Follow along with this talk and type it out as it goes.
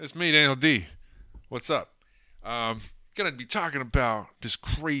It's me, Daniel D. What's up? Gonna be talking about this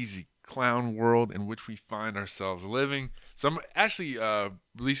crazy clown world in which we find ourselves living. So I'm actually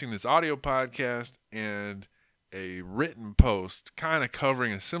releasing this audio podcast and a written post, kind of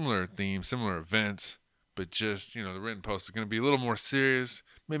covering a similar theme, similar events, but just the written post is gonna be a little more serious.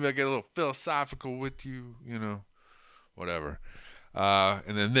 Maybe I get a little philosophical with you, whatever.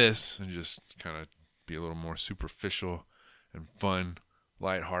 And then this, and just kind of be a little more superficial and fun,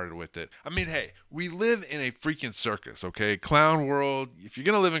 lighthearted with it. I mean, hey, we live in a freaking circus, okay? Clown world. If you're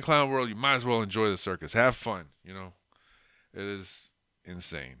gonna live in clown world, you might as well enjoy the circus. Have fun, It is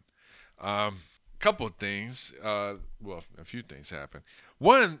insane. Couple of things. Well, a few things happen.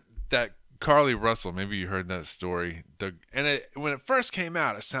 One, that Carly Russell. Maybe you heard that story. When it first came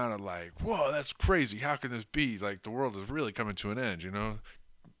out, it sounded like, whoa, that's crazy. How can this be? Like the world is really coming to an end,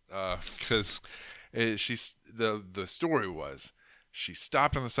 Because the story was, she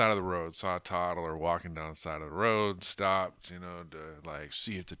stopped on the side of the road, saw a toddler walking down the side of the road, stopped, to like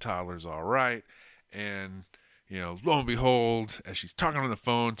see if the toddler's all right. And, lo and behold, as she's talking on the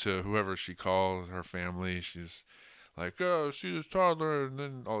phone to whoever she calls, her family, she's like, oh, see this toddler. And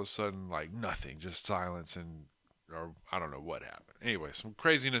then all of a sudden, like nothing, just silence. Or I don't know what happened. Anyway, some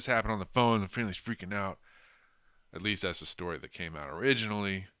craziness happened on the phone. The family's freaking out. At least that's the story that came out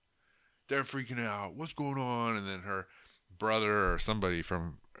originally. They're freaking out. What's going on? And then her brother or somebody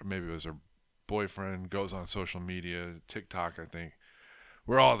from, maybe it was her boyfriend, goes on social media, TikTok, I think,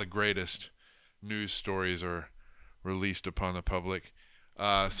 where all the greatest news stories are released upon the public.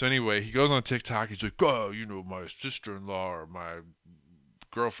 So anyway, he goes on TikTok. He's like, oh, my sister-in-law or my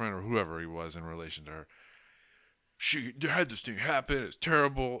girlfriend or whoever he was in relation to her, she had this thing happen. It's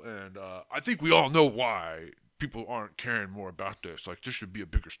terrible. And I think we all know why people aren't caring more about this. Like, this should be a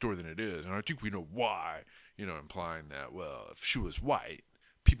bigger story than it is. And I think we know why, implying that, well, if she was white,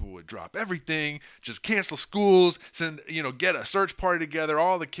 people would drop everything, just cancel schools, get a search party together.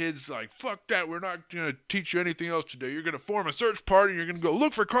 All the kids like, fuck that. We're not going to teach you anything else today. You're going to form a search party and you're going to go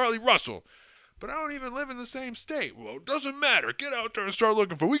look for Carly Russell. But I don't even live in the same state. Well, it doesn't matter. Get out there and start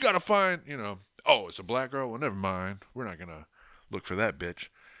looking we got to find, oh, it's a black girl? Well, never mind. We're not going to look for that bitch,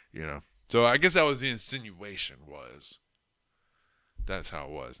 So I guess that was the insinuation was. That's how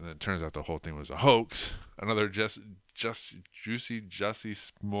it was. And then it turns out the whole thing was a hoax. Another Jussie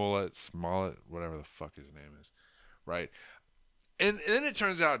Smollett, whatever the fuck his name is. Right? And then it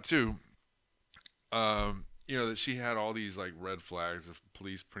turns out, too, that she had all these, like, red flags. The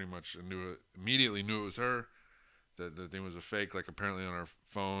police pretty much immediately knew it was her. That the thing was a fake, like, apparently on her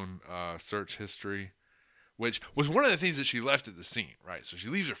phone search history, which was one of the things that she left at the scene, right? So she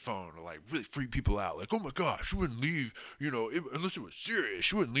leaves her phone to, like, really freak people out. Like, oh, my gosh, she wouldn't leave, unless it was serious.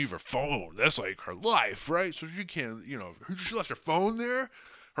 She wouldn't leave her phone. That's, like, her life, right? So she can't, she left her phone there?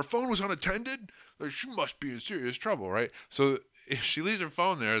 Her phone was unattended? Like, she must be in serious trouble, right? So if she leaves her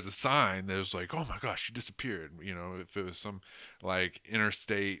phone there as a sign, there's like, oh, my gosh, she disappeared. If it was some, like,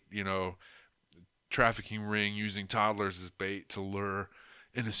 interstate, trafficking ring using toddlers as bait to lure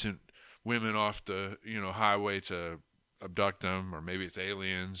innocent women off the highway to abduct them, or maybe it's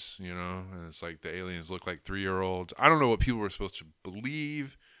aliens, and it's like the aliens look like 3-year-olds. I don't know what people were supposed to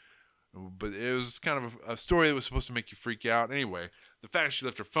believe, but it was kind of a story that was supposed to make you freak out. Anyway, the fact she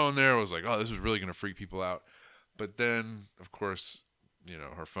left her phone there was like, oh, this was really going to freak people out. But then, of course,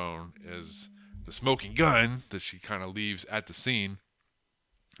 her phone is the smoking gun that she kind of leaves at the scene,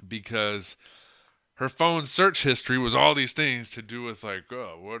 because her phone search history was all these things to do with, like,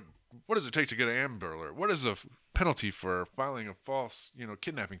 oh, what does it take to get an Amber Alert? What is the penalty for filing a false,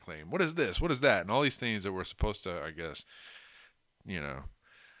 kidnapping claim? What is this? What is that? And all these things that were supposed to, I guess,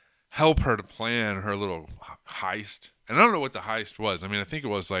 help her to plan her little heist. And I don't know what the heist was. I mean, I think it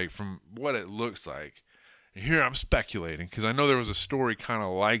was, like, from what it looks like. And here I'm speculating, because I know there was a story kind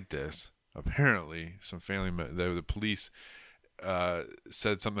of like this. Apparently, the police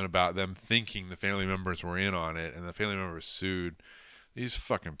said something about them thinking the family members were in on it, and the family members sued. These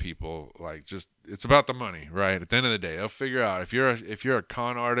fucking people, like, just, it's about the money, right? At the end of the day, they'll figure out if you're a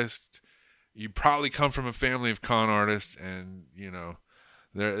con artist, you probably come from a family of con artists, and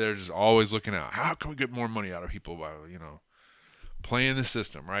they're just always looking out. How can we get more money out of people by playing the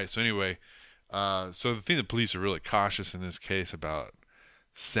system, right? So anyway, so the thing, the police are really cautious in this case about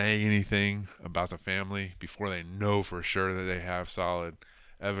saying anything about the family before they know for sure that they have solid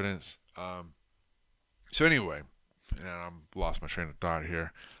evidence. So anyway. And I've lost my train of thought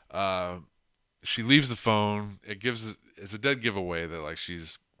here. She leaves the phone. It's a dead giveaway that, like,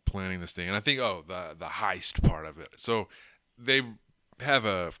 she's planning this thing. And I think, the heist part of it. So they have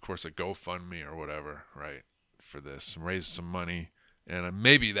of course, a GoFundMe or whatever, right, for this, raise some money. And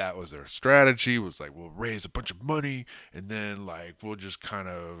maybe that was their strategy, was like, we'll raise a bunch of money and then like we'll just kind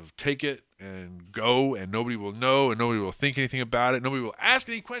of take it and go, and nobody will know and nobody will think anything about it. Nobody will ask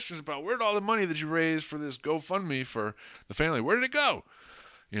any questions about where'd all the money that you raised for this GoFundMe for the family, where did it go?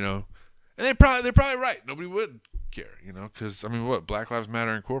 And they're probably right. Nobody would care, because I mean, what, Black Lives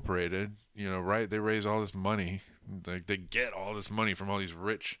Matter Incorporated, right? They raise all this money, like they get all this money from all these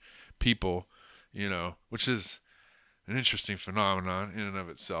rich people, which is an interesting phenomenon in and of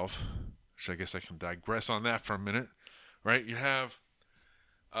itself, which I guess I can digress on that for a minute, right? You have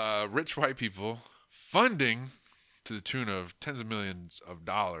rich white people funding to the tune of tens of millions of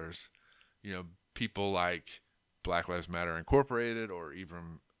dollars, people like Black Lives Matter Incorporated, or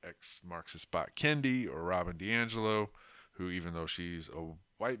Ibram ex-Marxist Spot Kendi, or Robin DiAngelo, who, even though she's a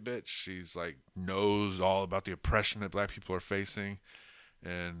white bitch, she's like knows all about the oppression that black people are facing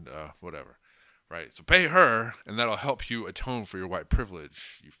and whatever. Right, so pay her, and that'll help you atone for your white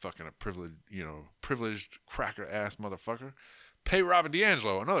privilege. You fucking privileged cracker-ass motherfucker. Pay Robin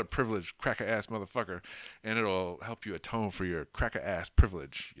DiAngelo, another privileged cracker-ass motherfucker, and it'll help you atone for your cracker-ass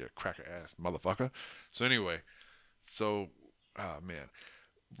privilege, you cracker-ass motherfucker. So anyway, man,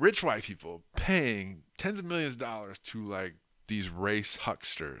 rich white people paying tens of millions of dollars to like these race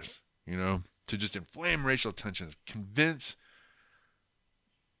hucksters, to just inflame racial tensions, convince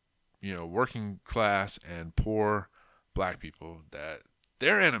working class and poor black people that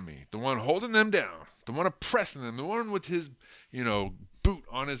their enemy, the one holding them down, the one oppressing them, the one with his, boot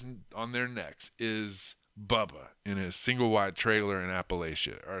on their necks, is Bubba in his single wide trailer in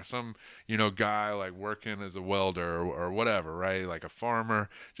Appalachia, or some, guy like working as a welder or whatever, right? Like a farmer,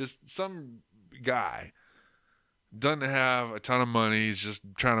 just some guy doesn't have a ton of money. He's just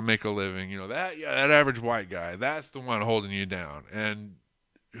trying to make a living. That average white guy, that's the one holding you down. And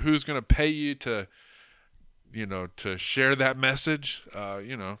who's going to pay you to share that message?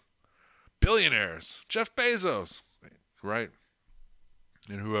 Billionaires, Jeff Bezos, right?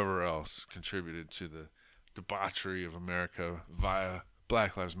 And whoever else contributed to the debauchery of America via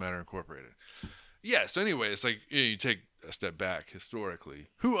Black Lives Matter Incorporated. Yeah, so anyway, it's like, you take a step back historically.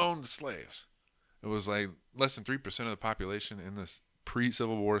 Who owned the slaves? It was like less than 3% of the population in this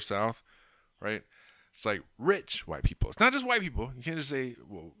pre-Civil War South, right? It's like rich white people. It's not just white people. You can't just say,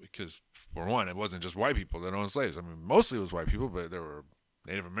 well, because for one, it wasn't just white people that owned slaves. I mean, mostly it was white people, but there were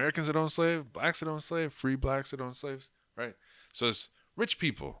Native Americans that owned slaves, blacks that owned slaves, free blacks that owned slaves, right? So it's rich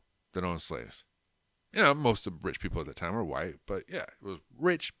people that owned slaves. Most of the rich people at the time were white, but yeah, it was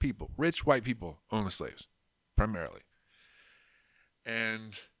rich people, rich white people owned the slaves, primarily.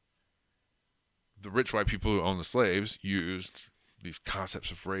 And the rich white people who owned the slaves used these concepts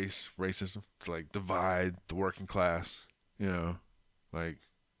of racism to like divide the working class, like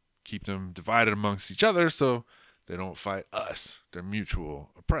keep them divided amongst each other so they don't fight us, their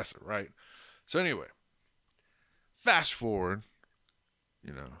mutual oppressor, right? So anyway, fast forward,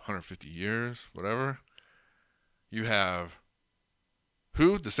 150 years, whatever, you have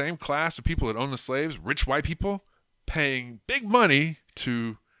the same class of people that own the slaves, rich white people, paying big money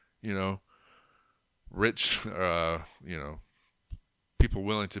to, rich, people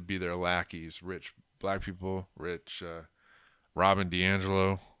willing to be their lackeys, rich black people, rich Robin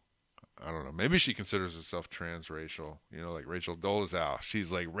DiAngelo. I don't know. Maybe she considers herself transracial, like Rachel Dolezal.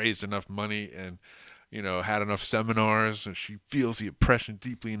 She's like raised enough money and, had enough seminars, and she feels the oppression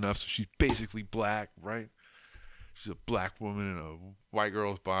deeply enough, so she's basically black, right? She's a black woman in a white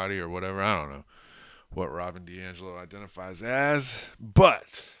girl's body or whatever. I don't know what Robin DiAngelo identifies as,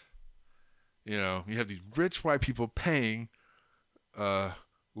 but, you have these rich white people paying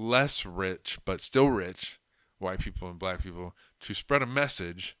less rich, but still rich, white people and black people to spread a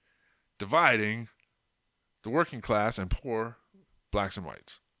message dividing the working class and poor blacks and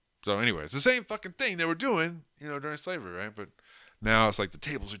whites. So anyway, it's the same fucking thing they were doing, during slavery, right? But now it's like the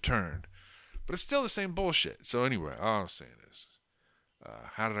tables are turned. But it's still the same bullshit. So anyway, all I'm saying is,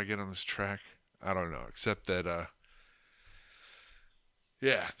 how did I get on this track? I don't know, except that, the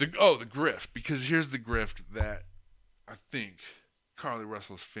grift. Because here's the grift that I think Carly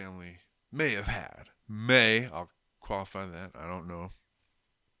Russell's family may have had. I'll qualify that, I don't know.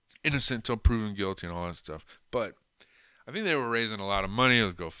 Innocent till proven guilty and all that stuff. But I think they were raising a lot of money. It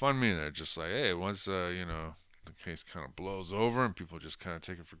was GoFundMe, and they're just like, hey, once, the case kind of blows over and people just kind of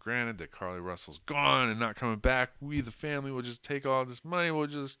take it for granted that Carly Russell's gone and not coming back, we, the family, will just take all this money. We'll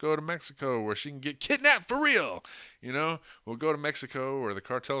just go to Mexico where she can get kidnapped for real. We'll go to Mexico where the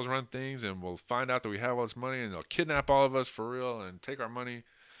cartels run things, and we'll find out that we have all this money, and they'll kidnap all of us for real and take our money.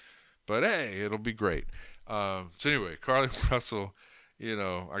 But hey, it'll be great. So anyway, Carly Russell,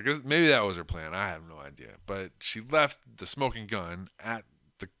 I guess maybe that was her plan. I have no idea. But she left the smoking gun at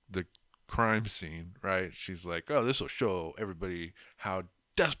the crime scene, right? She's like, oh, this will show everybody how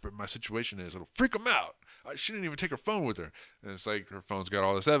desperate my situation is. It'll freak them out. She didn't even take her phone with her. And it's like her phone's got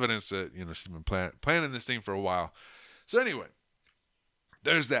all this evidence that, she's been planning this thing for a while. So anyway,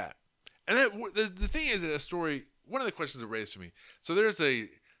 there's that. And the thing is, that story, one of the questions it raised to me, so there's a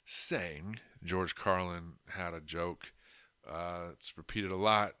saying, George Carlin had a joke, it's repeated a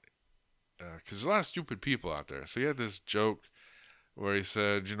lot, because there's a lot of stupid people out there. So he had this joke where he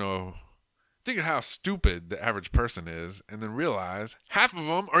said, think of how stupid the average person is, and then realize half of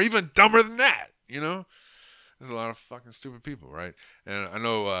them are even dumber than that, There's a lot of fucking stupid people, right? And I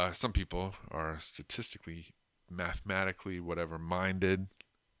know some people are statistically, mathematically, whatever, minded,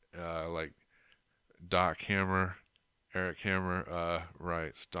 like Doc Hammer, Eric Hammer,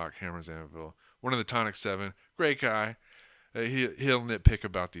 writes, Doc Hammer's Anvil, one of the Tonic 7, great guy. He'll nitpick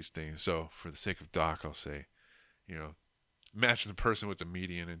about these things. So for the sake of Doc, I'll say, match the person with the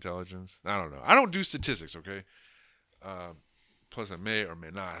median intelligence. I don't know. I don't do statistics, okay? Plus, I may or may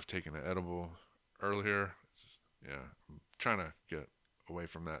not have taken an edible earlier. I'm trying to get away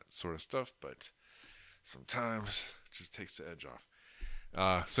from that sort of stuff, but sometimes it just takes the edge off.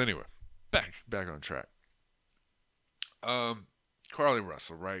 So anyway, back on track. Carly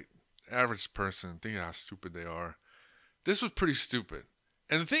Russell, right? Average person, think of how stupid they are. This was pretty stupid.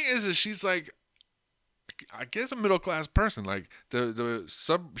 And the thing is she's like, I guess a middle class person. Like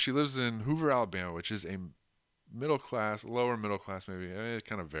she lives in Hoover, Alabama, which is a middle class, lower middle class maybe. It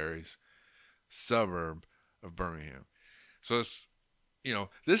kind of varies. Suburb of Birmingham. So it's,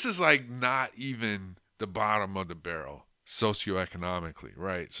 this is like not even the bottom of the barrel socioeconomically,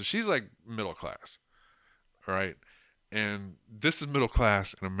 right? So she's like middle class, right? And this is middle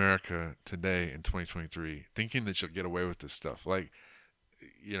class in America today in 2023, thinking that you'll get away with this stuff. Like,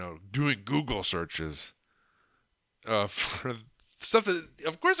 doing Google searches for stuff that,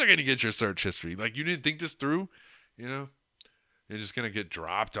 of course, they're going to get your search history. Like, you didn't think this through, You're just going to get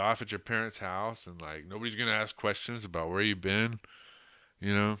dropped off at your parents' house and, like, nobody's going to ask questions about where you've been,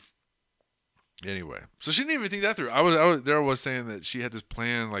 Anyway, so she didn't even think that through. I was saying that she had this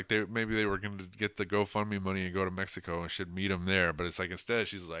plan, like maybe they were going to get the GoFundMe money and go to Mexico and she'd meet them there. But it's like instead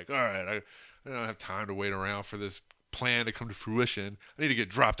she's like, all right, I don't have time to wait around for this plan to come to fruition. I need to get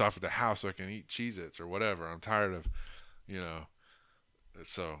dropped off at the house so I can eat Cheez-Its or whatever. I'm tired of,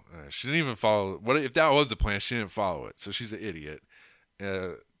 So she didn't even follow. What if that was the plan? She didn't follow it. So she's an idiot.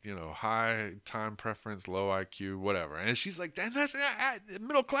 High time preference, low IQ, whatever. And she's like, that's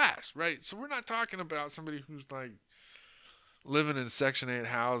middle class, right? So we're not talking about somebody who's like living in Section 8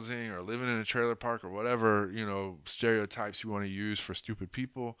 housing or living in a trailer park or whatever, stereotypes you want to use for stupid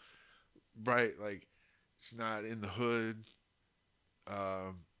people, right? Like, she's not in the hood.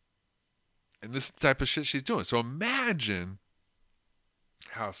 And this type of shit she's doing. So imagine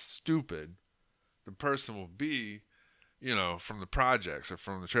how stupid the person will be, from the projects or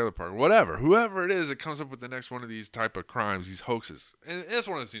from the trailer park, whatever, whoever it is that comes up with the next one of these type of crimes, these hoaxes. And that's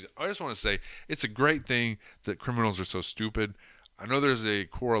one of those things. I just want to say it's a great thing that criminals are so stupid. I know there's a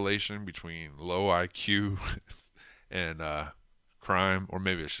correlation between low IQ and crime, or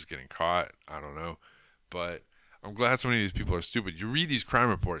maybe it's just getting caught. I don't know. But I'm glad so many of these people are stupid. You read these crime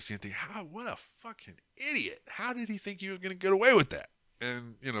reports and you think, what a fucking idiot. How did he think you were going to get away with that?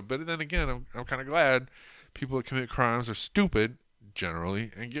 And, but then again, I'm kind of glad people that commit crimes are stupid generally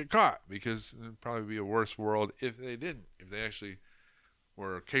and get caught, because it'd probably be a worse world if they didn't, if they actually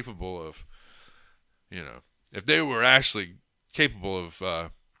were capable of, if they were actually capable of,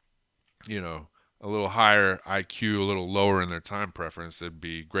 a little higher IQ, a little lower in their time preference, they'd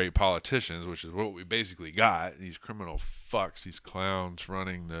be great politicians, which is what we basically got. These criminal fucks, these clowns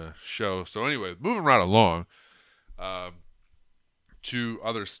running the show. So anyway, moving right along, to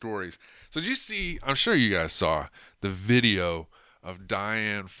other stories. So did you see, I'm sure you guys saw the video of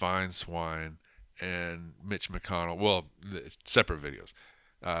Dianne Feinstein and Mitch McConnell. Well, separate videos.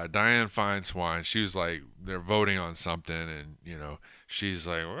 Dianne Feinstein, she was like, they're voting on something, and, she's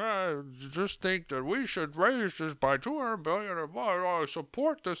like, well, I just think that we should raise this by $200 billion, and I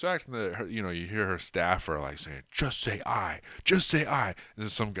support this act. And you hear her staffer like saying, just say aye, just say aye. And then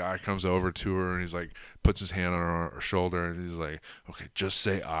some guy comes over to her, and he's like, puts his hand on her shoulder, and he's like, okay, just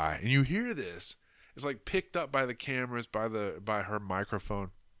say aye. And you hear this. It's like picked up by the cameras, by her microphone.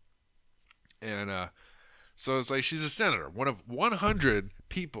 And, so it's like she's a senator, one of 100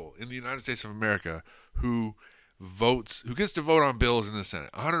 people in the United States of America who gets to vote on bills in the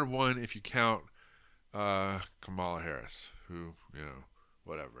Senate. 101 if you count Kamala Harris, who,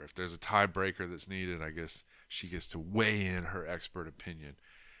 whatever. If there's a tiebreaker that's needed, I guess she gets to weigh in her expert opinion.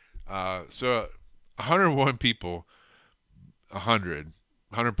 So 101 people,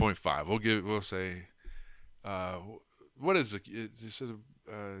 100.5. We'll say, what is it? You said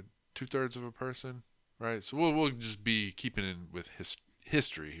 2/3 of a person, right? So we'll just be keeping in with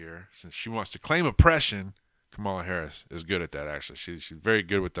history here, since she wants to claim oppression. Kamala Harris is good at that, actually. She's very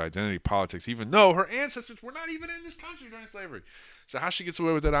good with the identity politics, even though her ancestors were not even in this country during slavery. So how she gets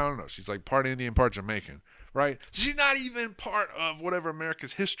away with it, I don't know. She's like part Indian, part Jamaican, right? So she's not even part of whatever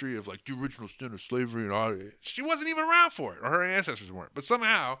America's history of like the original sin of slavery and all. She wasn't even around for it, or her ancestors weren't. But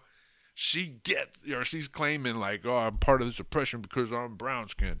somehow she gets, she's claiming like, oh, I'm part of this oppression because I'm brown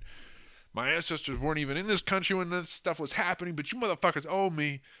skinned. My ancestors weren't even in this country when this stuff was happening, but you motherfuckers owe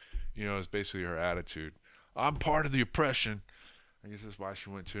me. It's basically her attitude. I'm part of the oppression. I guess that's why she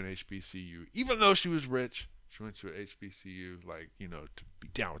went to an HBCU. Even though she was rich, she went to an HBCU, like, to be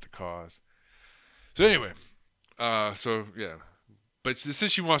down with the cause. So anyway, yeah. But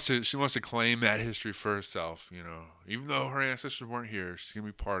since she wants to claim that history for herself, even though her ancestors weren't here, she's going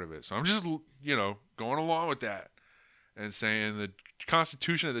to be part of it. So I'm just, going along with that and saying the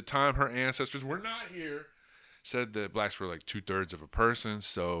Constitution at the time her ancestors were not here said that blacks were like 2/3 of a person.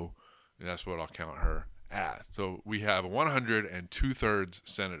 So that's what I'll count her as. So we have 102/3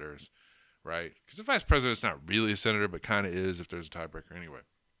 senators, right? Because the vice president's not really a senator, but kind of is if there's a tiebreaker anyway.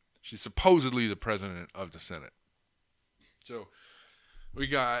 She's supposedly the president of the Senate. So we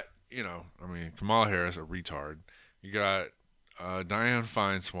got, Kamala Harris, a retard. You got Dianne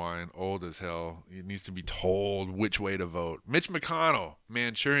Feinstein, old as hell. He needs to be told which way to vote. Mitch McConnell,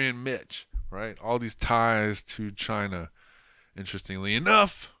 Manchurian Mitch, right? All these ties to China. Interestingly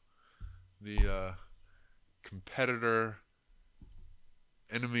enough, the competitor,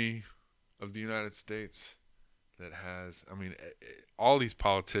 enemy of the United States that has, all these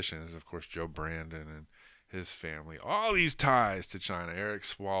politicians, of course, Joe Brandon and his family, all these ties to China, Eric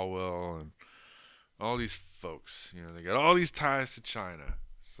Swalwell and all these folks, they got all these ties to China.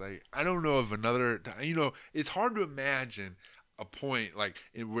 It's like, I don't know of another, it's hard to imagine a point like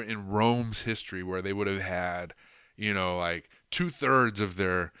in Rome's history where they would have had, like 2/3 of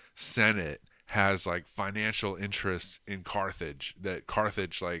their Senate has like financial interests in Carthage, that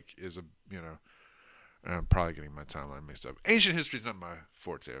Carthage like is a, I'm probably getting my timeline mixed up. Ancient history is not my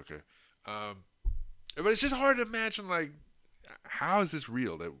forte, okay? But it's just hard to imagine, like, how is this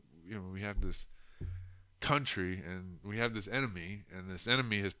real? That, we have this country and we have this enemy, and this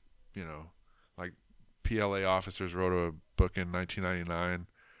enemy has, like PLA officers wrote a book in 1999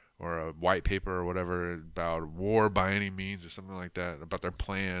 or a white paper or whatever about war by any means or something like that, about their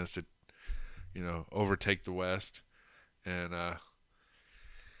plans to, overtake the West. And,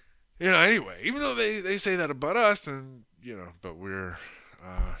 anyway, even though they say that about us, and, but we're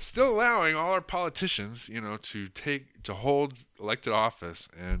still allowing all our politicians, to hold elected office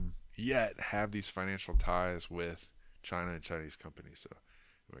and yet have these financial ties with China and Chinese companies. So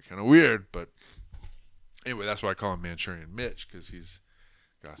anyway, kind of weird, but anyway, that's why I call him Manchurian Mitch, because he's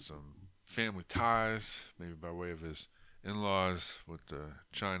got some family ties, maybe by way of his in-laws with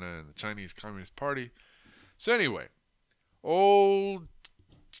China and the Chinese Communist Party. So anyway, old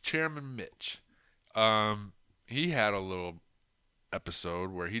Chairman Mitch, he had a little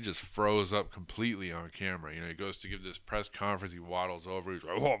episode where he just froze up completely on camera. He goes to give this press conference, he waddles over, he's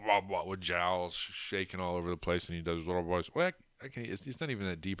like, whoa, whoa, whoa, with jowls shaking all over the place, and he does his little voice. Well, it's not even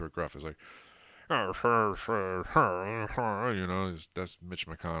that deep or gruff. It's like, that's Mitch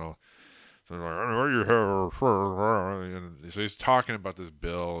McConnell. So he's talking about this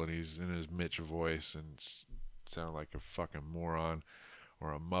bill, and he's in his Mitch voice and sound like a fucking moron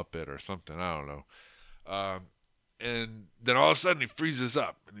or a muppet or something. I don't know. And then all of a sudden he freezes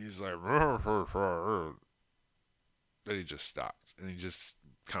up, and he's like, then he just stops, and he just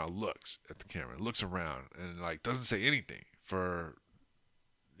kind of looks at the camera, looks around, and like doesn't say anything for,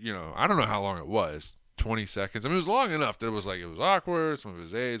 I don't know how long it was. 20 seconds. It was long enough that it was awkward. Some of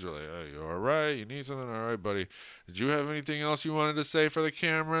his aides were like, "Hey, you all right? You need something? All right, buddy. Did you have anything else you wanted to say for the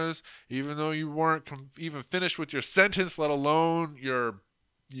cameras? Even though you weren't even finished with your sentence, let alone your,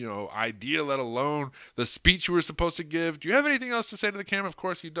 idea, let alone the speech you were supposed to give. Do you have anything else to say to the camera? Of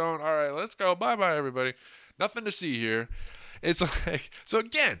course you don't. All right, let's go. Bye-bye, everybody. Nothing to see here." It's like, so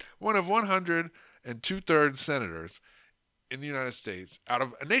again, one of 102/3 senators in the United States, out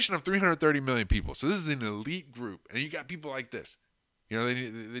of a nation of 330 million people. So this is an elite group. And you got people like this.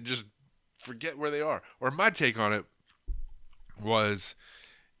 They just forget where they are. Or my take on it was,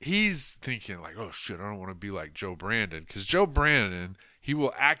 he's thinking like, oh shit, I don't want to be like Joe Brandon. Because Joe Brandon, he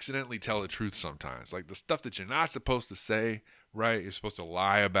will accidentally tell the truth sometimes. Like the stuff that you're not supposed to say right? You're supposed to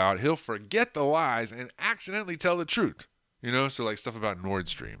lie about. He'll forget the lies and accidentally tell the truth. So like stuff about Nord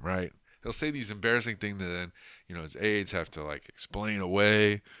Stream, right? He'll say these embarrassing things that then, his aides have to like explain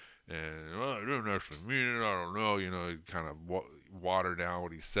away. And, I didn't actually mean it. I don't know. Kind of water down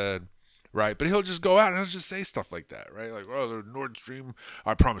what he said. Right, but he'll just go out and he'll just say stuff like that, right? Like, the Nord Stream,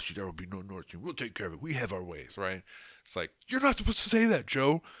 I promise you there will be no Nord Stream. We'll take care of it. We have our ways, right? It's like, you're not supposed to say that,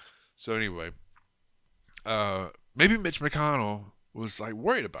 Joe. So anyway, maybe Mitch McConnell was like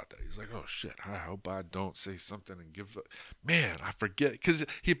worried about that. He's like, oh shit, I hope I don't say something and man, I forget. Because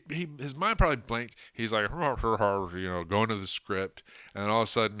his mind probably blanked. He's like, going to the script. And then all of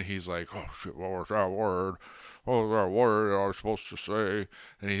a sudden he's like, oh shit, what was that word? What was that word I was supposed to say?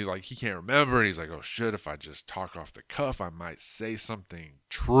 And he can't remember. And he's like, oh shit, if I just talk off the cuff, I might say something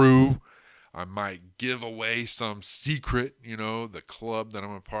true. I might give away some secret, the club that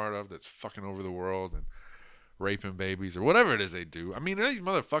I'm a part of that's fucking over the world and raping babies or whatever it is they do. I mean, these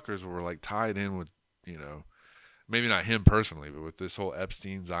motherfuckers were like tied in with, maybe not him personally, but with this whole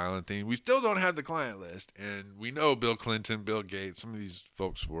Epstein's Island thing. We still don't have the client list. And we know Bill Clinton, Bill Gates, some of these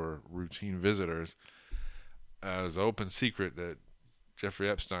folks were routine visitors. It was an open secret that Jeffrey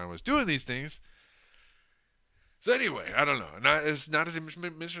Epstein was doing these things. So anyway, I don't know. It's not as if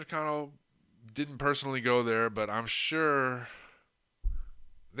Mr. McConnell didn't personally go there, but I'm sure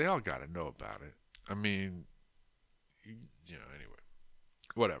they all got to know about it. I mean, anyway,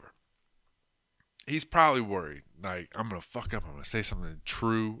 whatever. He's probably worried. Like, I'm going to fuck up. I'm going to say something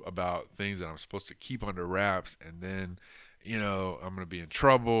true about things that I'm supposed to keep under wraps. And then, I'm going to be in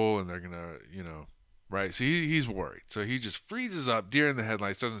trouble and they're going to, right? So he's worried. So he just freezes up, deer in the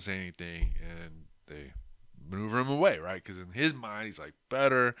headlights, doesn't say anything, and they maneuver him away, right? Because in his mind, he's like,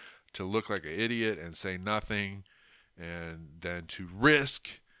 better to look like an idiot and say nothing and than to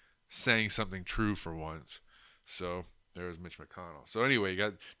risk saying something true for once. So there's Mitch McConnell. So anyway, you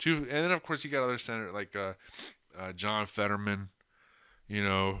got two, and then of course you got other senators like John Fetterman,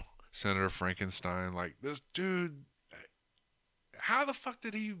 Senator Frankenstein. Like, this dude, how the fuck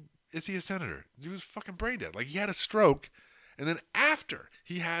is he a senator? He was fucking brain dead. Like, he had a stroke, and then after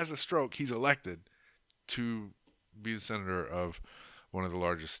he has a stroke, he's elected to be the senator of one of the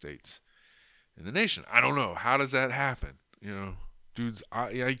largest states in the nation. I don't know. How does that happen? Dude's,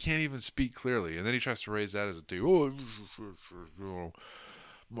 he can't even speak clearly. And then he tries to raise that as a thing. Oh,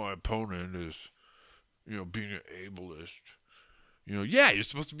 my opponent is, being an ableist. Yeah, you're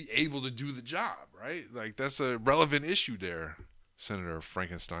supposed to be able to do the job, right? Like, that's a relevant issue there. Senator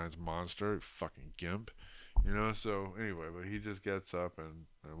Frankenstein's monster, fucking gimp, so anyway, but he just gets up and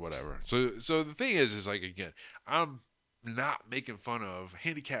whatever. So the thing is like, again, I'm not making fun of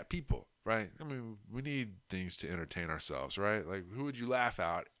handicapped people, right? I mean, we need things to entertain ourselves, right? Like, who would you laugh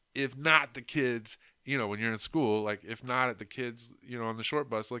at if not the kids, when you're in school, like, if not at the kids, on the short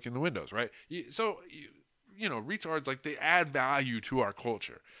bus, like in the windows, right? So, retards, like, they add value to our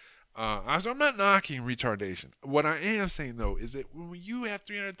culture. So I'm not knocking retardation. What I am saying, though, is that when you have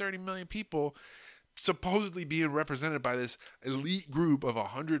 330 million people supposedly being represented by this elite group of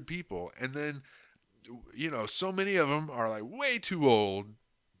 100 people, and then, so many of them are like way too old,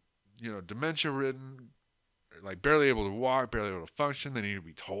 dementia-ridden, like barely able to walk, barely able to function. They need to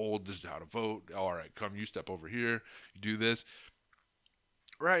be told this is how to vote. All right, come, you step over here, you do this.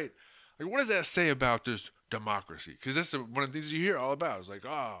 Right? Like, what does that say about this democracy? Because that's one of the things you hear all about. It's like,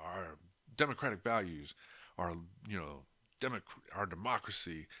 our democratic values, our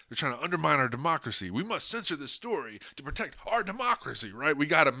democracy. They're trying to undermine our democracy. We must censor this story to protect our democracy, right? We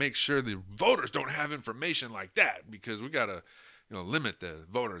got to make sure the voters don't have information like that, because we got to, limit the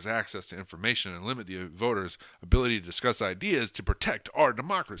voters' access to information and limit the voters' ability to discuss ideas to protect our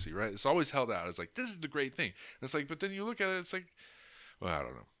democracy, right? It's always held out. It's like, this is the great thing. And it's like, but then you look at it, it's like, well, I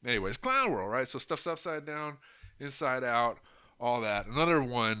don't know. Anyways, Clownworld, right? So stuff's upside down, inside out, all that. Another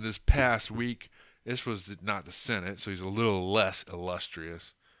one this past week. This was not the Senate, so he's a little less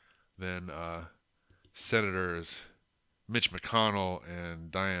illustrious than Senators Mitch McConnell and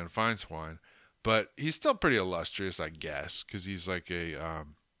Dianne Feinstein. But he's still pretty illustrious, I guess, because he's like a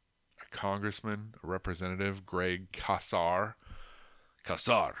congressman, a representative, Greg Casar.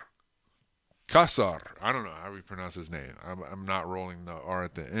 I don't know how we pronounce his name. I'm not rolling the R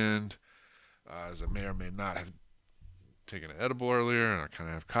at the end, as I may or may not have taken an edible earlier, and I kind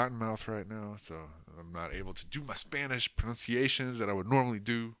of have cotton mouth right now, so I'm not able to do my Spanish pronunciations that I would normally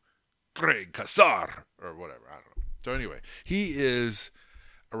do. Greg Casar, or whatever, I don't know. So anyway, he is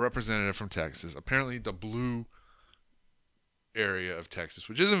a representative from Texas, apparently the blue area of Texas,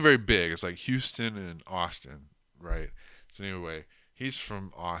 which isn't very big. It's like Houston and Austin, right? So anyway, he's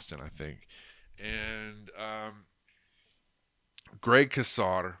from Austin, I think. And Greg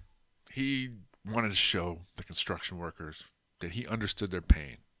Casar, he wanted to show the construction workers that he understood their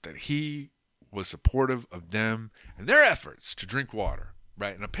pain, that he was supportive of them and their efforts to drink water,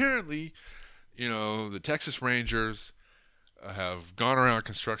 right? And apparently, the Texas Rangers have gone around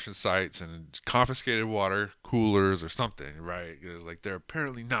construction sites and confiscated water coolers or something, right? It's like they're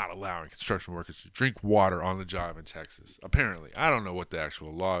apparently not allowing construction workers to drink water on the job in Texas. Apparently. I don't know what the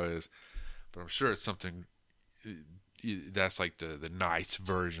actual law is, but I'm sure it's something that's like the nice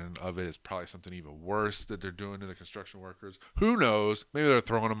version of it. It's probably something even worse that they're doing to the construction workers. Who knows? Maybe they're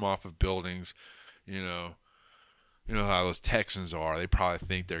throwing them off of buildings. You know how those Texans are. They probably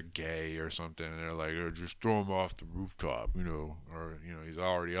think they're gay or something. And they're like, just throw him off the rooftop, or he's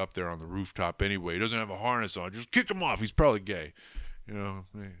already up there on the rooftop anyway. He doesn't have a harness on. Just kick him off. He's probably gay.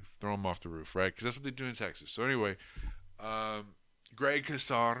 Throw him off the roof, right? Because that's what they do in Texas. So anyway, Greg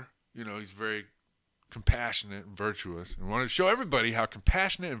Casar, he's very compassionate and virtuous, and wanted to show everybody how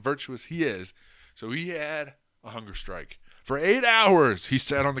compassionate and virtuous he is. So he had a hunger strike. For 8 hours, he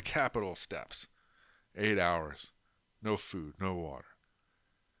sat on the Capitol steps. 8 hours. No food, no water.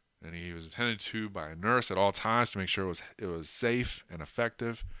 And he was attended to by a nurse at all times to make sure it was safe and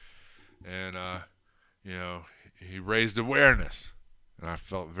effective. And, he raised awareness. And I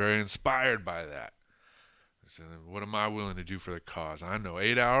felt very inspired by that. I said, what am I willing to do for the cause? I know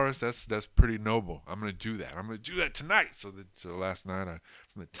 8 hours, that's pretty noble. I'm going to do that. I'm going to do that tonight. So last night,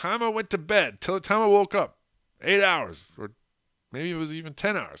 from the time I went to bed till the time I woke up, 8 hours. Or maybe it was even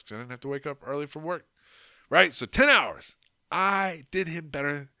 10 hours because I didn't have to wake up early for work. Right? So 10 hours. I did him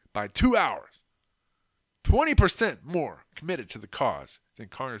better by 2 hours. 20% more committed to the cause than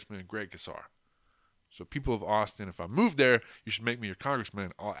Congressman Greg Casar. So people of Austin, if I move there, you should make me your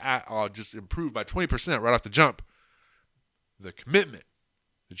congressman. I'll just improve by 20% right off the jump. The commitment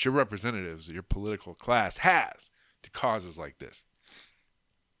that your representatives, your political class has to causes like this.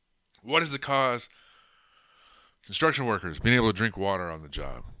 What is the cause? Construction workers being able to drink water on the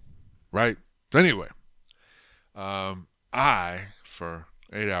job. Right? So anyway. I, for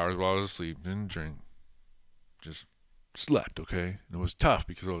 8 hours while I was asleep, didn't drink, just slept, okay? And it was tough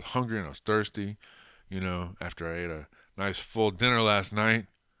because I was hungry and I was thirsty, after I ate a nice full dinner last night.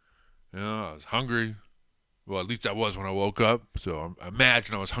 I was hungry. Well, at least I was when I woke up, so I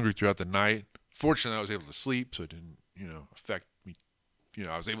imagine I was hungry throughout the night. Fortunately, I was able to sleep, so it didn't, affect me.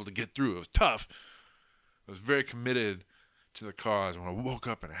 I was able to get through. It was tough. I was very committed to the cause. When I woke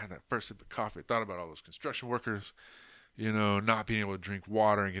up and I had that first sip of coffee, I thought about all those construction workers, not being able to drink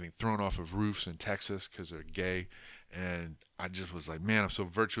water and getting thrown off of roofs in Texas because they're gay. And I just was like, man, I'm so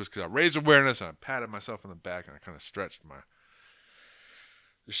virtuous because I raised awareness and I patted myself on the back and I kind of stretched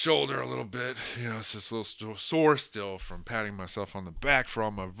the shoulder a little bit. It's just a little sore still from patting myself on the back for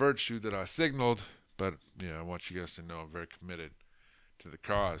all my virtue that I signaled. But, I want you guys to know I'm very committed to the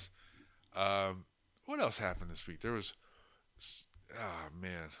cause. What else happened this week? There was...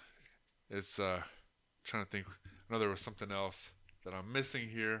 man. It's trying to think. I know there was something else that I'm missing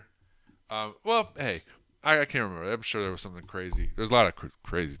here. Hey, I can't remember. I'm sure there was something crazy. There's a lot of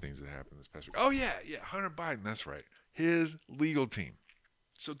crazy things that happened this past week. Oh, yeah, Hunter Biden, that's right. His legal team.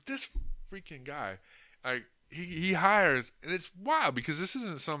 So this freaking guy, he hires, and it's wild because this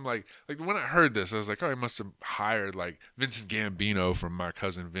isn't some like when I heard this, I was like, oh, he must have hired like Vincent Gambino from My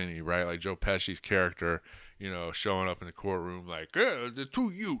Cousin Vinny, right? Like Joe Pesci's character, showing up in the courtroom like, yeah, the two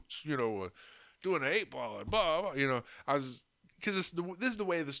Utes, doing an 8-ball and blah, blah, because this is the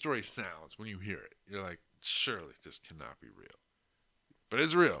way the story sounds when you hear it. You're like, surely this cannot be real. But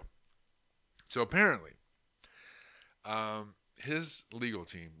it's real. So apparently, his legal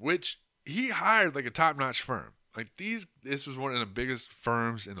team, which he hired like a top-notch firm. Like this was one of the biggest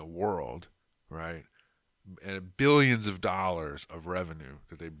firms in the world, right? And billions of dollars of revenue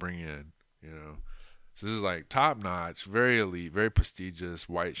that they bring in, So this is like top-notch, very elite, very prestigious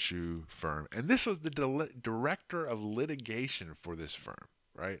white shoe firm. And this was the director of litigation for this firm,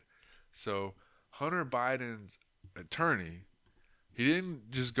 right? So Hunter Biden's attorney, he didn't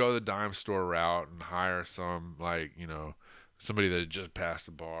just go the dime store route and hire some somebody that had just passed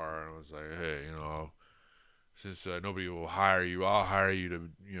the bar and was like, hey, since nobody will hire you, I'll hire you to,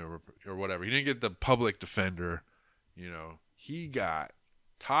 or whatever. He didn't get the public defender, he got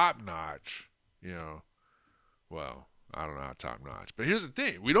top-notch, well, I don't know how top-notch. But here's the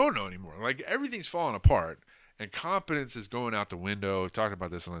thing. We don't know anymore. Like, everything's falling apart, and competence is going out the window. We talked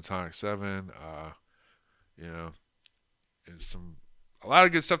about this on the Tonic 7. And a lot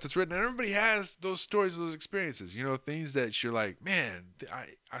of good stuff that's written. And everybody has those stories, those experiences. Things that you're like, man,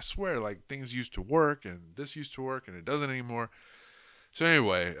 I swear, like, things used to work, and this used to work, and it doesn't anymore. So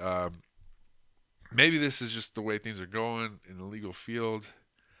anyway, maybe this is just the way things are going in the legal field.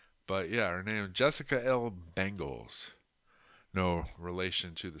 But yeah, her name is Jessica L. Bengals. No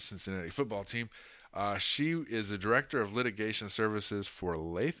relation to the Cincinnati football team. She is a director of litigation services for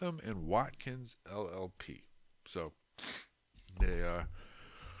Latham and Watkins LLP. So they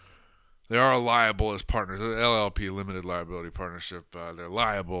are liable as partners. The LLP, limited liability partnership. They're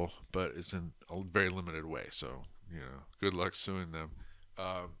liable, but it's in a very limited way. So good luck suing them.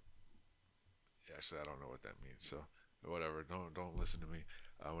 Actually, I don't know what that means. So whatever. Don't listen to me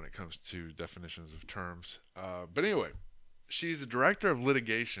when it comes to definitions of terms. But anyway. She's the director of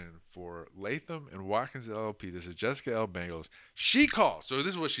litigation for Latham and Watkins LLP. This is Jessica L. Bengals. She calls. So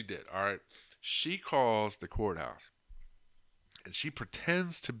this is what she did, all right? She calls the courthouse, and she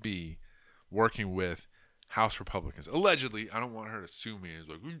pretends to be working with House Republicans. Allegedly, I don't want her to sue me. It's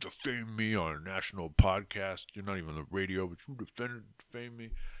like, you defame me on a national podcast. You're not even on the radio, but you defame me.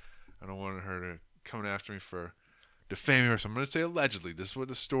 I don't want her to come after me for defaming her. So I'm going to say allegedly. This is what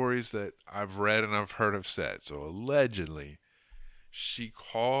the stories that I've read and I've heard have said. So allegedly, she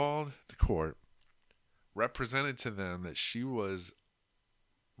called the court, represented to them that she was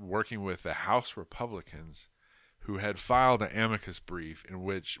working with the House Republicans who had filed an amicus brief in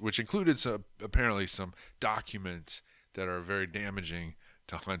which included apparently some documents that are very damaging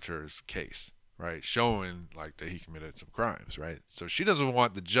to Hunter's case, right? Showing like that he committed some crimes, right? So she doesn't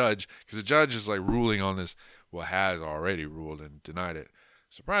want the judge, because the judge is like ruling on this, well, has already ruled and denied it,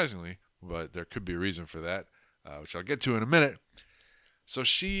 surprisingly, but there could be a reason for that, which I'll get to in a minute. So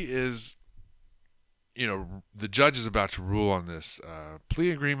she is, the judge is about to rule on this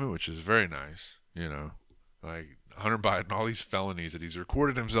plea agreement, which is very nice, like Hunter Biden, all these felonies that he's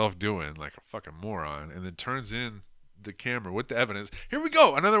recorded himself doing like a fucking moron, and then turns in the camera with the evidence. Here we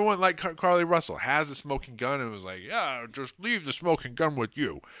go. Another one like Carly Russell has a smoking gun and was like, yeah, just leave the smoking gun with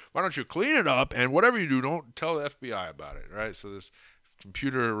you. Why don't you clean it up, and whatever you do, don't tell the FBI about it, right? So this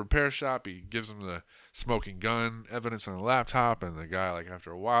computer repair shop, he gives them the smoking gun evidence on the laptop, and the guy, like, after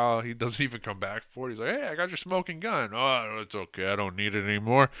a while, he doesn't even come back for it. He's like, hey, I got your smoking gun. Oh, it's okay. I don't need it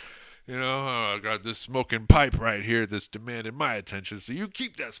anymore. I got this smoking pipe right here that's demanded my attention, so you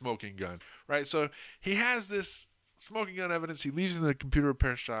keep that smoking gun, right? So he has this smoking gun evidence. He leaves in the computer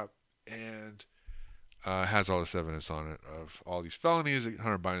repair shop and has all this evidence on it of all these felonies that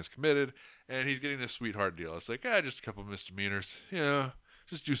Hunter Biden has committed, and he's getting this sweetheart deal. It's like, just a couple of misdemeanors,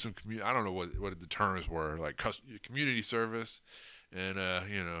 just do some I don't know what the terms were, like community service and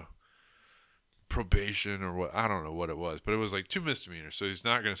probation or what, I don't know what it was, but it was like 2 misdemeanors, so he's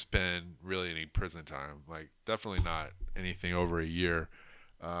not going to spend really any prison time, like definitely not anything over a year,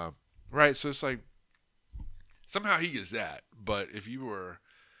 right? So it's like somehow he gets that, but if you were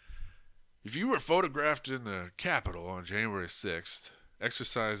photographed in the Capitol on January 6th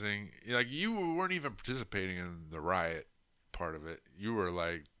exercising, like, you weren't even participating in the riot part of it, you were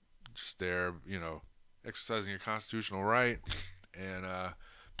like just there, exercising your constitutional right, and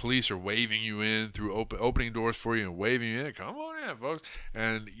police are waving you in through opening doors for you and waving you in. Come on in, folks.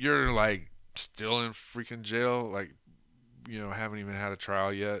 And you're like still in freaking jail, like, haven't even had a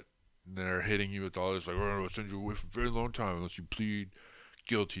trial yet. And they're hitting you with all this, like, we'll send you away for a very long time unless you plead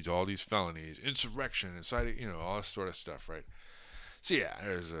guilty to all these felonies, insurrection, inciting, all this sort of stuff, right? So yeah,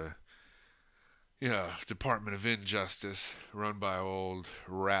 there's a Department of Injustice run by old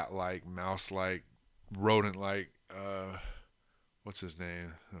rat-like, mouse-like, rodent-like, what's his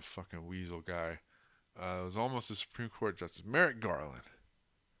name? The fucking weasel guy. It was almost a Supreme Court Justice. Merrick Garland.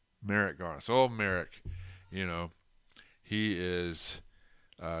 So old Merrick, he is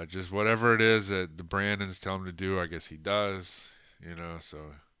just whatever it is that the Brandons tell him to do, I guess he does,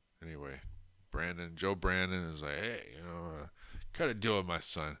 So anyway, Joe Brandon is like, hey, cut a deal with my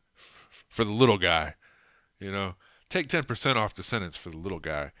son for the little guy, take 10% off the sentence for the little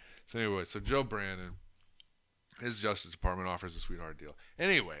guy. So anyway, so Joe Brandon, his Justice Department offers a sweetheart deal.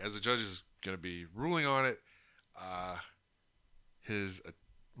 Anyway, as the judge is going to be ruling on it,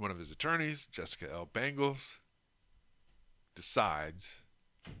 one of his attorneys, Jessica L. Bengals, decides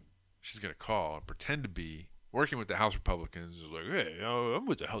she's going to call and pretend to be working with the House Republicans. It's like, hey, I'm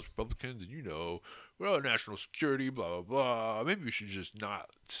with the House Republicans, and well, national security, blah, blah, blah. Maybe we should just not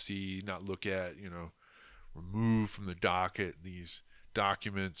look at, remove from the docket these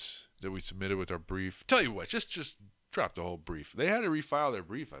documents that we submitted with our brief. Tell you what, just drop the whole brief. They had to refile their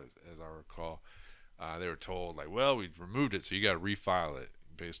brief, as I recall. They were told, like, well, we removed it, so you got to refile it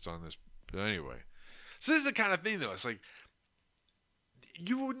based on this. But anyway, so this is the kind of thing, though. It's like,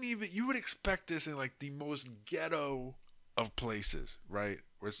 you would expect this in like the most ghetto of places, right?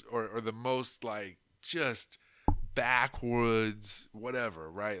 Or the most like just backwoods,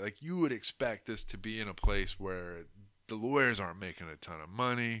 whatever, right? Like, you would expect this to be in a place where the lawyers aren't making a ton of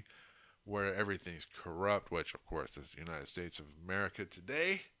money, where everything's corrupt, which, of course, is the United States of America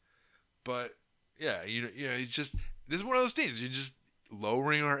today. But, yeah, it's just, this is one of those things. You're just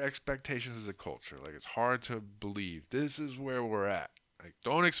lowering our expectations as a culture. Like, it's hard to believe this is where we're at. Like,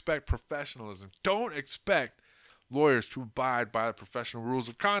 don't expect professionalism. Don't expect lawyers to abide by the professional rules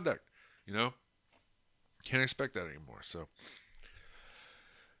of conduct, Can't expect that anymore. So,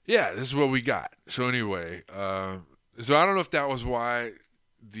 yeah, this is what we got. So anyway, so I don't know if that was why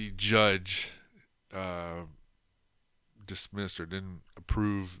the judge dismissed or didn't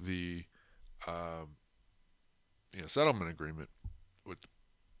approve the settlement agreement with the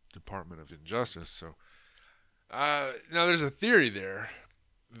Department of Injustice. So now there's a theory there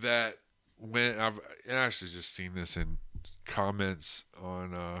that when I've actually just seen this in comments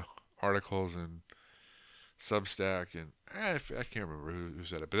on articles and Substack, and I can't remember who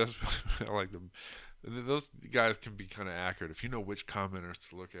said it, but that's I like them. Those guys can be kind of accurate if you know which commenters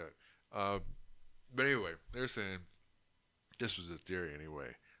to look at. But anyway, they're saying, this was a theory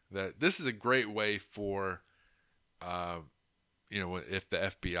anyway, that this is a great way for, if the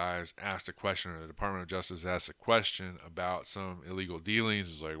FBI is asked a question or the Department of Justice asks a question about some illegal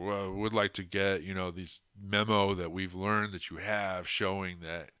dealings, it's like, well, we'd like to get, these memo that we've learned that you have showing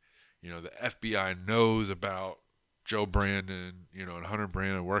that, the FBI knows about Joe Brandon, and Hunter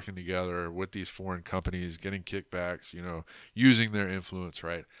Brandon working together with these foreign companies, getting kickbacks, using their influence,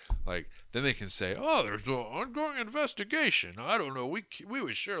 right? Like, then they can say, oh, there's an ongoing investigation. I don't know. We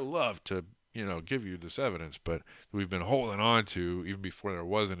would sure love to, give you this evidence, but we've been holding on to even before there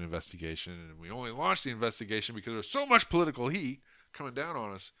was an investigation. And we only launched the investigation because there's so much political heat coming down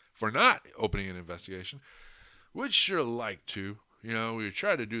on us for not opening an investigation. We'd sure like to. We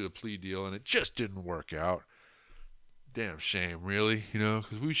tried to do the plea deal, and it just didn't work out. Damn shame, really,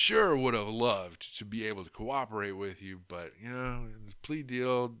 because we sure would have loved to be able to cooperate with you, but, the plea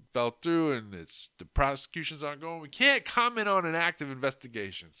deal fell through, and the prosecution's ongoing. We can't comment on an active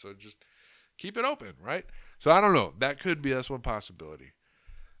investigation, so just keep it open, right? So I don't know. That's one possibility.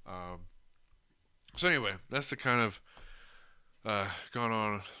 So anyway, that's the kind of gone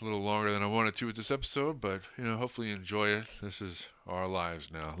on a little longer than I wanted to with this episode, but, hopefully you enjoy it. This is our lives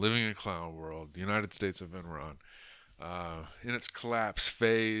now, living in Clown World, the United States of Enron, in its collapse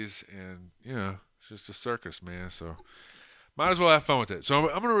phase, and, it's just a circus, man, so might as well have fun with it. So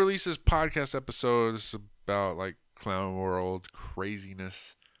I'm going to release this podcast episode. This is about, like, Clown World,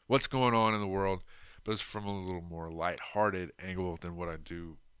 craziness, what's going on in the world, but it's from a little more lighthearted angle than what I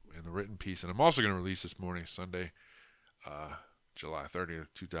do in the written piece, and I'm also going to release this morning, Sunday, July 30th,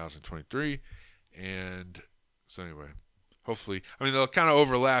 2023. And so anyway, hopefully, they'll kind of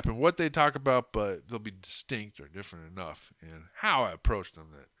overlap in what they talk about, but they'll be distinct or different enough in how I approach them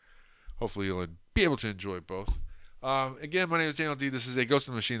that hopefully you'll be able to enjoy both. Again, my name is Daniel D. This is a Ghost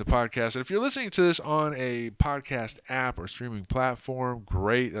in the Machine, the podcast. And if you're listening to this on a podcast app or streaming platform,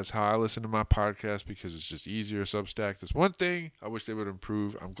 great. That's how I listen to my podcast because it's just easier. Substack. That's one thing I wish they would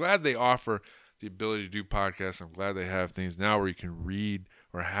improve. I'm glad they offer the ability to do podcasts. I'm glad they have things now where you can read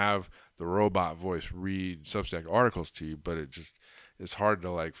or have the robot voice read Substack articles to you, but it's hard to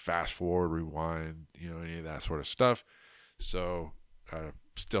like fast forward, rewind, any of that sort of stuff. So I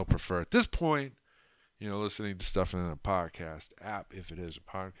still prefer at this point, listening to stuff in a podcast app if it is a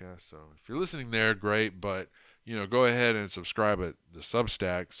podcast. So if you're listening there, great, but go ahead and subscribe at the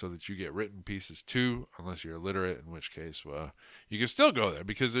Substack so that you get written pieces too, unless you're illiterate, in which case you can still go there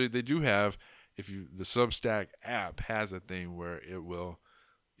because they do have. The Substack app has a thing where it will,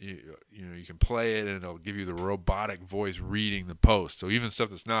 you can play it and it'll give you the robotic voice reading the post. So even stuff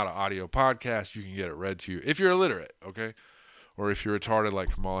that's not an audio podcast, you can get it read to you if you're illiterate, okay? Or if you're retarded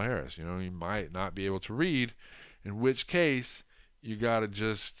like Kamala Harris, you might not be able to read, in which case you got to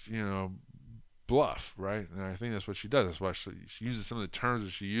just, bluff, right? And I think that's what she does. That's why she uses some of the terms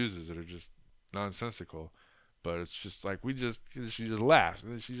that she uses that are just nonsensical. But it's just like she just laughs,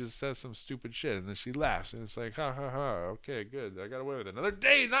 and then she just says some stupid shit, and then she laughs, and it's like, ha, ha, ha, okay, good, I got away with it. Another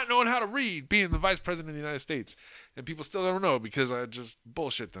day not knowing how to read, being the vice president of the United States, and people still don't know because I just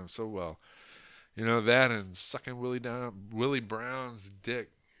bullshit them so well. That and sucking Willie Brown's dick.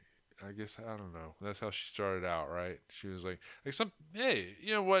 I guess, I don't know. That's how she started out, right? She was like hey,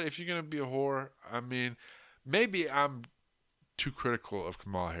 you know what, if you're going to be a whore, maybe I'm too critical of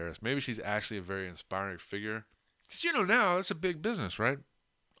Kamala Harris. Maybe she's actually a very inspiring figure. Because, now it's a big business, right?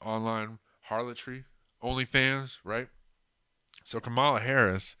 Online harlotry, OnlyFans, right? So Kamala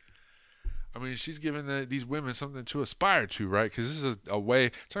Harris, she's giving these women something to aspire to, right? Because this is a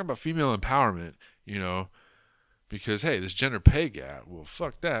way, talking about female empowerment, Because, hey, this gender pay gap, well,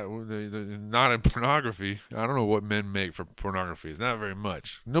 fuck that. Well, they're not in pornography. I don't know what men make for pornography. It's not very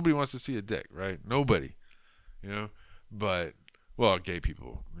much. Nobody wants to see a dick, right? Nobody, you know? But, well, gay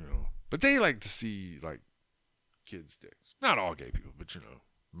people, you know. But they like to see, like, kids' dicks. Not all gay people, but, you know,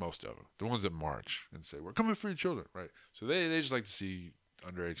 most of them. The ones that march and say, we're coming for your children, right? So they just like to see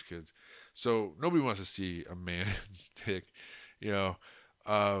underage kids. So nobody wants to see a man's dick, you know.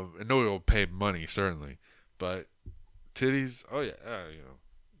 And nobody will pay money, certainly. But titties, oh yeah, you know,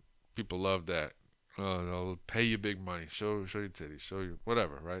 people love that. They'll pay you big money. Show your titties. Show you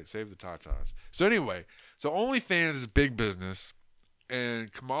whatever, right? Save the tatas. So anyway, so OnlyFans is big business,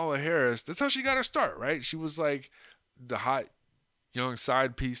 and Kamala Harris, that's how she got her start, right? She was like the hot young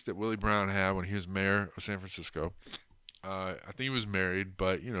side piece that Willie Brown had when he was mayor of San Francisco. I think he was married,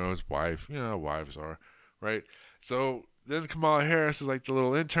 but you know his wife. You know how wives are, right? So then Kamala Harris is like the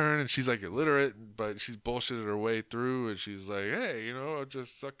little intern, and she's like illiterate, but she's bullshitted her way through, and she's like, hey, you know, I'll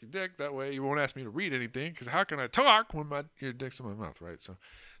just suck your dick. That way you won't ask me to read anything, because how can I talk when your dick's in my mouth, right? So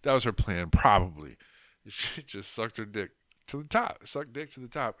that was her plan, probably. She just sucked her dick to the top, sucked dick to the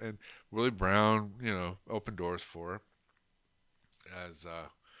top. And Willie Brown, you know, opened doors for her as,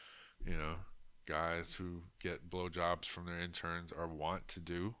 you know, guys who get blowjobs from their interns are wont to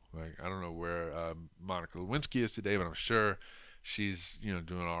do. Like, I don't know where Monica Lewinsky is today, but I'm sure she's, you know,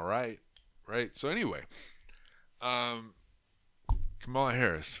 doing all right. So anyway, Kamala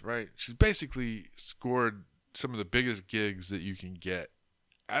Harris, right? She's basically scored some of the biggest gigs that you can get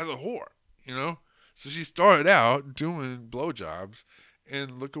as a whore, you know? So she started out doing blowjobs,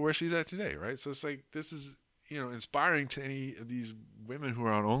 and look at where she's at today, right? So it's like, this is, you know, inspiring to any of these women who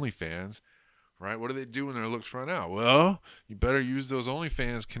are on OnlyFans. Right? What do they do when their looks run out? Well, you better use those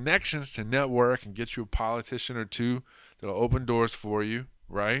OnlyFans connections to network and get you a politician or two that'll open doors for you,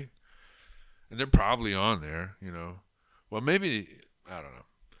 right? And they're probably on there, you know. Well, maybe, I don't know.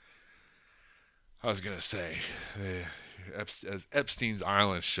 I was going to say, as Epstein's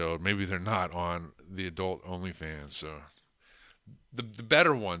Island showed, maybe they're not on the adult OnlyFans. So the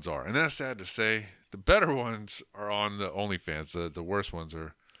better ones are. And that's sad to say. The better ones are on the OnlyFans. The worst ones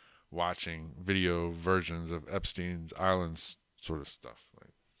are watching video versions of Epstein's Islands sort of stuff.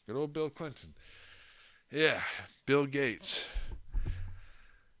 Like good old Bill Clinton. Yeah, Bill Gates.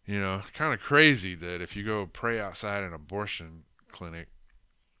 You know, kind of crazy that if you go pray outside an abortion clinic,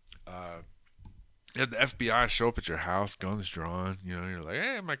 you have the FBI show up at your house, guns drawn. You know, you're like,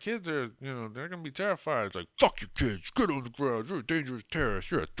 hey, my kids are, you know, they're going to be terrified. It's like, fuck your kids, get on the ground. You're a dangerous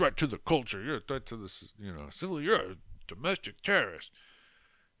terrorist. You're a threat to the culture. You're a threat to the, you know, civil. You're a domestic terrorist.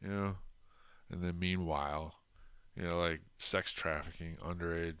 You know, and then meanwhile, you know, like sex trafficking,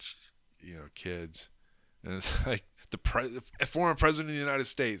 underage, you know, kids. And it's like a former president of the United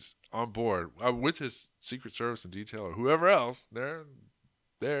States on board with his Secret Service and detail or whoever else. There.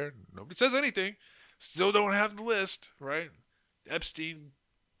 Nobody says anything. Still don't have the list, right? Epstein,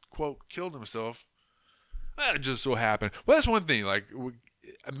 quote, killed himself. That just so happened. Well, that's one thing. Like,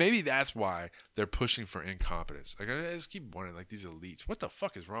 maybe that's why they're pushing for incompetence. Like, I just keep wondering, like, these elites, what the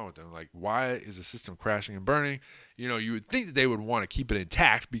fuck is wrong with them? Like, why is the system crashing and burning? You know, you would think that they would want to keep it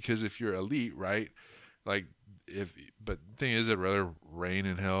intact because if you're elite, right? Like, but the thing is, I'd rather reign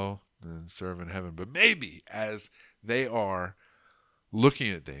in hell than serve in heaven. But maybe as they are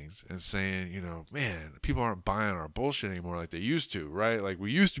looking at things and saying, you know, man, people aren't buying our bullshit anymore like they used to, right? Like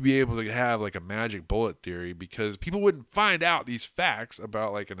we used to be able to have like a magic bullet theory because people wouldn't find out these facts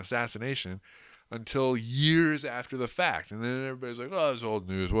about like an assassination until years after the fact. And then everybody's like, oh, it's old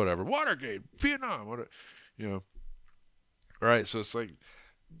news, whatever. Watergate, Vietnam, whatever, you know. Right, so it's like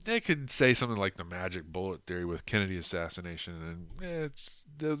they could say something like the magic bullet theory with Kennedy assassination, and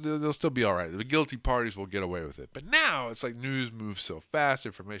they'll still be all right. The guilty parties will get away with it. But now it's like news moves so fast,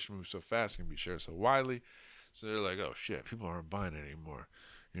 information moves so fast, can be shared so widely. So they're like, oh shit, people aren't buying it anymore.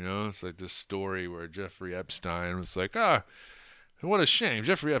 You know, it's like this story where Jeffrey Epstein was like, what a shame.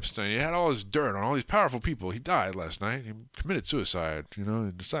 Jeffrey Epstein, he had all this dirt on all these powerful people. He died last night. He committed suicide. You know,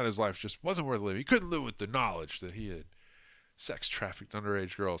 he decided his life just wasn't worth living. He couldn't live with the knowledge that he had sex trafficked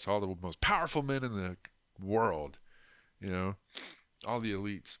underage girls, all the most powerful men in the world, you know, all the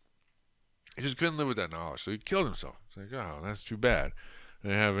elites. He just couldn't live with that knowledge, so he killed himself. It's like, oh, that's too bad. They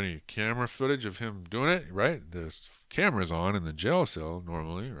don't have any camera footage of him doing it, right? The camera's on in the jail cell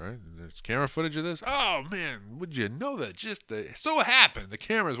normally, right? There's camera footage of this. Oh, man, would you know that it so happened the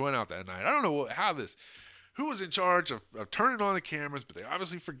cameras went out that night. I don't know who was in charge of turning on the cameras, but they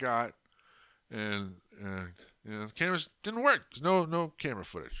obviously forgot. And you know, the cameras didn't work. There's no camera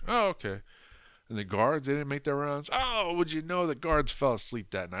footage. Oh, okay. And the guards, they didn't make their rounds. Oh, would you know that guards fell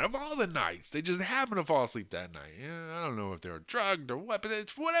asleep that night? Of all the nights, they just happened to fall asleep that night. Yeah, I don't know if they were drugged or what, but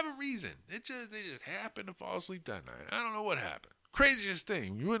for whatever reason, they just happened to fall asleep that night. I don't know what happened. Craziest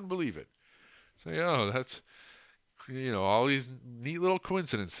thing. You wouldn't believe it. So, that's, all these neat little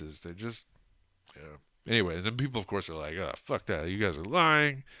coincidences. They just, Anyways, and people, of course, are like, oh, fuck that. You guys are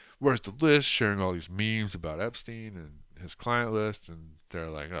lying. Where's the list? Sharing all these memes about Epstein and his client list. And they're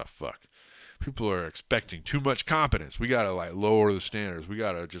like, oh, fuck. People are expecting too much competence. We got to, lower the standards. We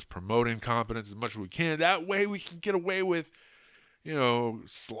got to just promote incompetence as much as we can. That way we can get away with,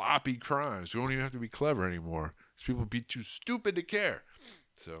 sloppy crimes. We don't even have to be clever anymore. People be too stupid to care.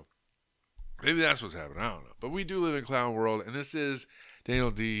 So maybe that's what's happening. I don't know. But we do live in Clown World, and this is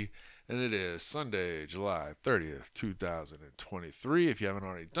Daniel D., and it is Sunday, July 30th, 2023. If you haven't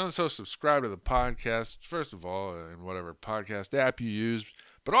already done so, subscribe to the podcast, first of all, in whatever podcast app you use.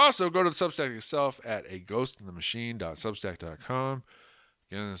 But also go to the Substack itself at aghostinthemachine.substack.com.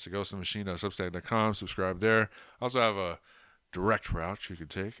 Again, it's aghostinthemachine.substack.com. Subscribe there. I also have a direct route you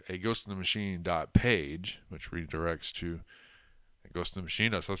could take, aghostinthemachine.page, which redirects to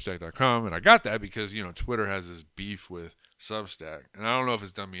aghostinthemachine.substack.com. And I got that because, Twitter has this beef with Substack. And I don't know if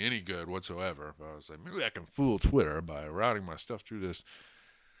it's done me any good whatsoever. But I was like, maybe I can fool Twitter by routing my stuff through this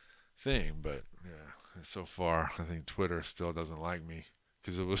thing. But, yeah, so far, I think Twitter still doesn't like me.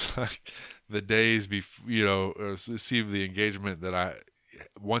 Because it was like the days before, received the engagement that I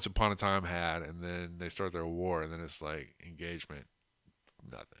once upon a time had, and then they start their war, and then it's like engagement,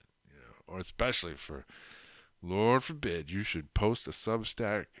 nothing, Or especially for, Lord forbid, you should post a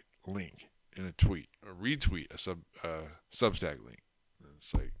Substack link in a tweet or retweet a Substack link. And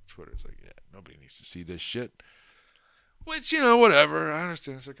it's like Twitter's like, yeah, nobody needs to see this shit. Which, whatever. I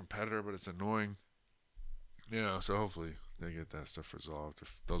understand it's a competitor, but it's annoying. So hopefully they get that stuff resolved.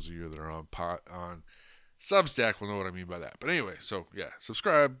 If those of you that are on Substack will know what I mean by that. But anyway, so yeah,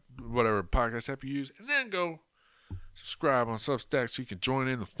 subscribe, whatever podcast app you use, and then go subscribe on Substack so you can join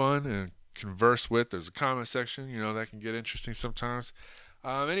in the fun and converse with. There's a comment section, that can get interesting sometimes.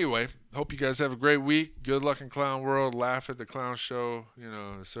 Anyway, hope you guys have a great week. Good luck in Clown World. Laugh at the clown show.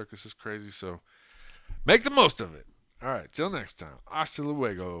 The circus is crazy, so make the most of it. All right, till next time. Hasta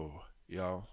luego, y'all.